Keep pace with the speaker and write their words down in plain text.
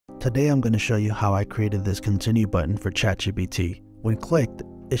Today I'm going to show you how I created this continue button for ChatGPT. When clicked,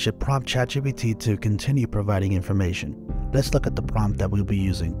 it should prompt ChatGPT to continue providing information. Let's look at the prompt that we'll be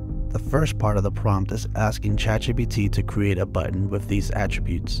using. The first part of the prompt is asking ChatGPT to create a button with these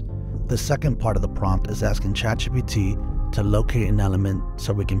attributes. The second part of the prompt is asking ChatGPT to locate an element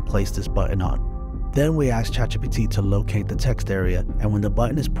so we can place this button on. Then we ask ChatGPT to locate the text area, and when the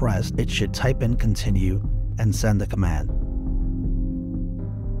button is pressed, it should type in continue and send the command.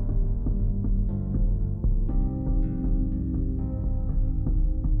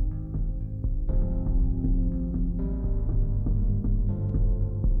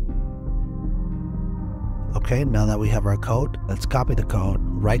 Okay, now that we have our code, let's copy the code,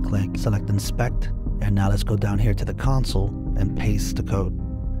 right click, select inspect, and now let's go down here to the console and paste the code.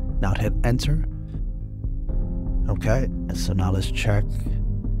 Now hit enter. Okay, so now let's check.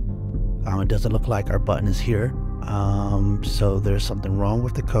 It doesn't look like our button is here, so there's something wrong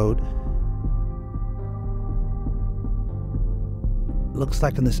with the code. Looks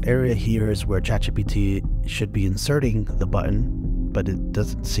like in this area here is where ChatGPT should be inserting the button, but it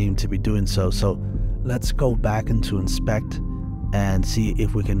doesn't seem to be doing so. So let's go back into inspect and see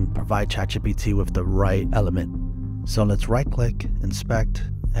if we can provide ChatGPT with the right element. So let's right click, inspect,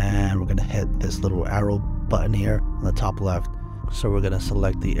 and we're gonna hit this little arrow button here on the top left. So we're gonna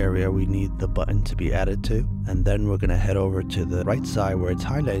select the area we need the button to be added to, and then we're gonna head over to the right side where it's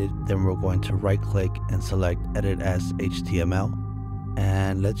highlighted. Then we're going to right click and select edit as HTML.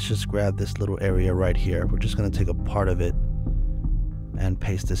 And let's just grab this little area right here. We're just gonna take a part of it and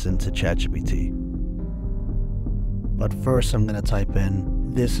paste this into ChatGPT. But first I'm going to type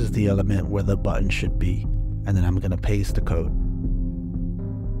in, this is the element where the button should be, and then I'm going to paste the code.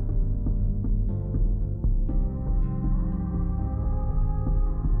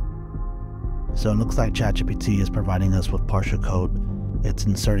 So it looks like ChatGPT is providing us with partial code. It's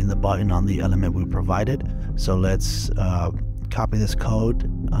inserting the button on the element we provided. So let's copy this code,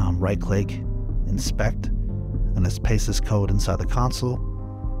 right click, inspect, and let's paste this code inside the console.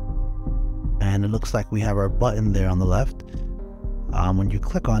 And it looks like we have our button there on the left. When you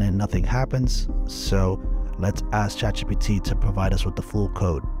click on it, nothing happens. So let's ask ChatGPT to provide us with the full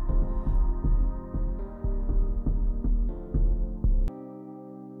code.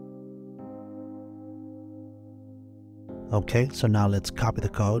 Okay, so now let's copy the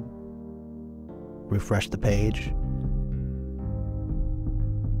code, refresh the page,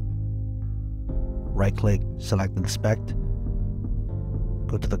 right click, select inspect,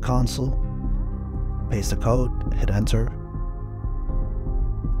 go to the console, paste the code, hit enter.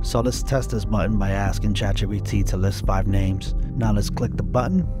 So let's test this button by asking ChatGPT to list 5 names. Now let's click the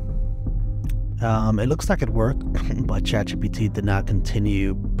button. It looks like it worked, but ChatGPT did not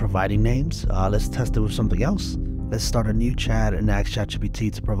continue providing names. Let's test it with something else. Let's start a new chat and ask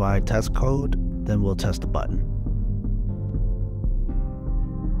ChatGPT to provide test code, then we'll test the button.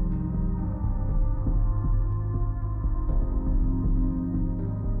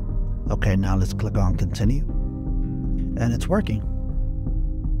 Okay, now let's click on continue, and it's working.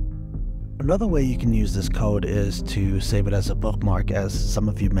 Another way you can use this code is to save it as a bookmark, as some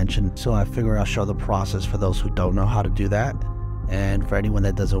of you mentioned. So I figure I'll show the process for those who don't know how to do that. And for anyone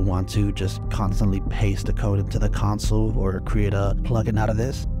that doesn't want to just constantly paste the code into the console or create a plugin out of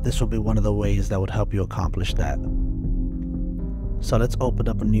this, this will be one of the ways that would help you accomplish that. So let's open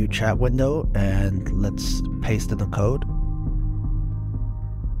up a new chat window and let's paste in the code.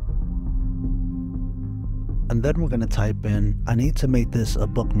 And then we're going to type in, I need to make this a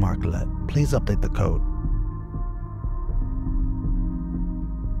bookmarklet. Please update the code.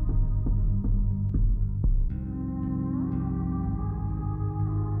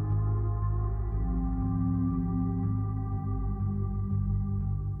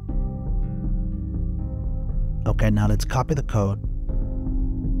 Okay, now let's copy the code.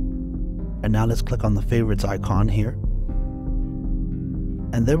 And now let's click on the favorites icon here.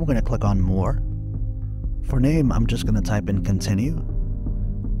 And then we're going to click on more. For name, I'm just going to type in continue.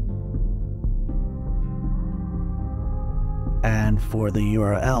 And for the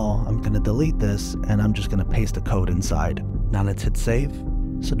URL, I'm going to delete this and I'm just going to paste the code inside. Now let's hit save.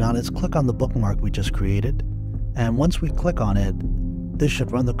 So now let's click on the bookmark we just created. And once we click on it, this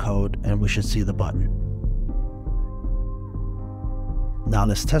should run the code and we should see the button. Now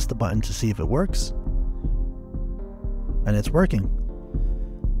let's test the button to see if it works. And it's working.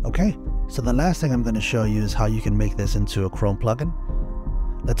 Okay. So the last thing I'm going to show you is how you can make this into a Chrome plugin.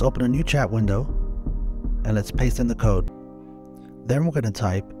 Let's open a new chat window and let's paste in the code. Then we're going to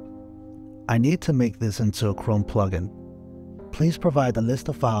type, I need to make this into a Chrome plugin. Please provide the list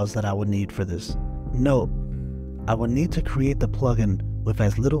of files that I would need for this. Note, I will need to create the plugin with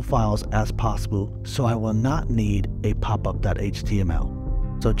as little files as possible, so I will not need a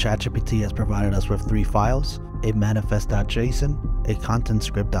popup.html. So ChatGPT has provided us with 3 files, a manifest.json, a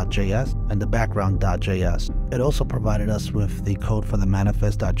contentscript.js, and the background.js. It also provided us with the code for the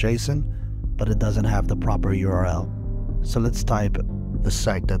manifest.json, but it doesn't have the proper URL. So let's type the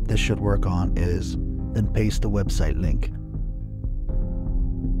site that this should work on is, then paste the website link.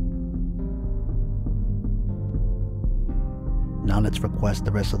 Now let's request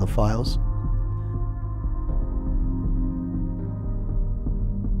the rest of the files.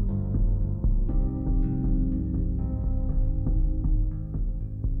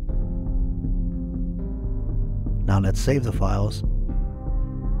 Now let's save the files.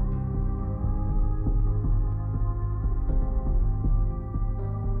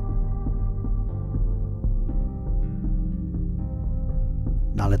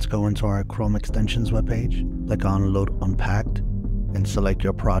 Now let's go into our Chrome extensions webpage, click on Load Unpacked, and select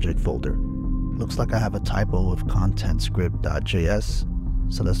your project folder. Looks like I have a typo with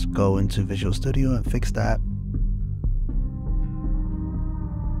contentscript.js, so let's go into Visual Studio and fix that.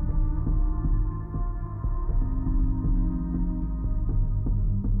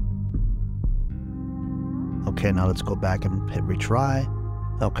 Okay, now let's go back and hit retry.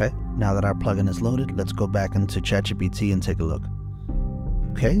 Okay, now that our plugin is loaded, let's go back into ChatGPT and take a look.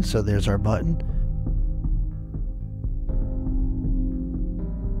 Okay, so there's our button.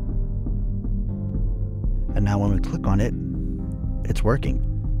 And now when we click on it, it's working.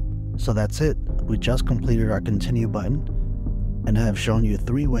 So that's it. We just completed our continue button and I have shown you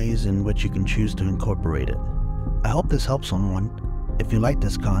 3 ways in which you can choose to incorporate it. I hope this helps someone. If you like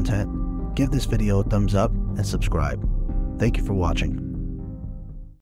this content, give this video a thumbs up and subscribe. Thank you for watching.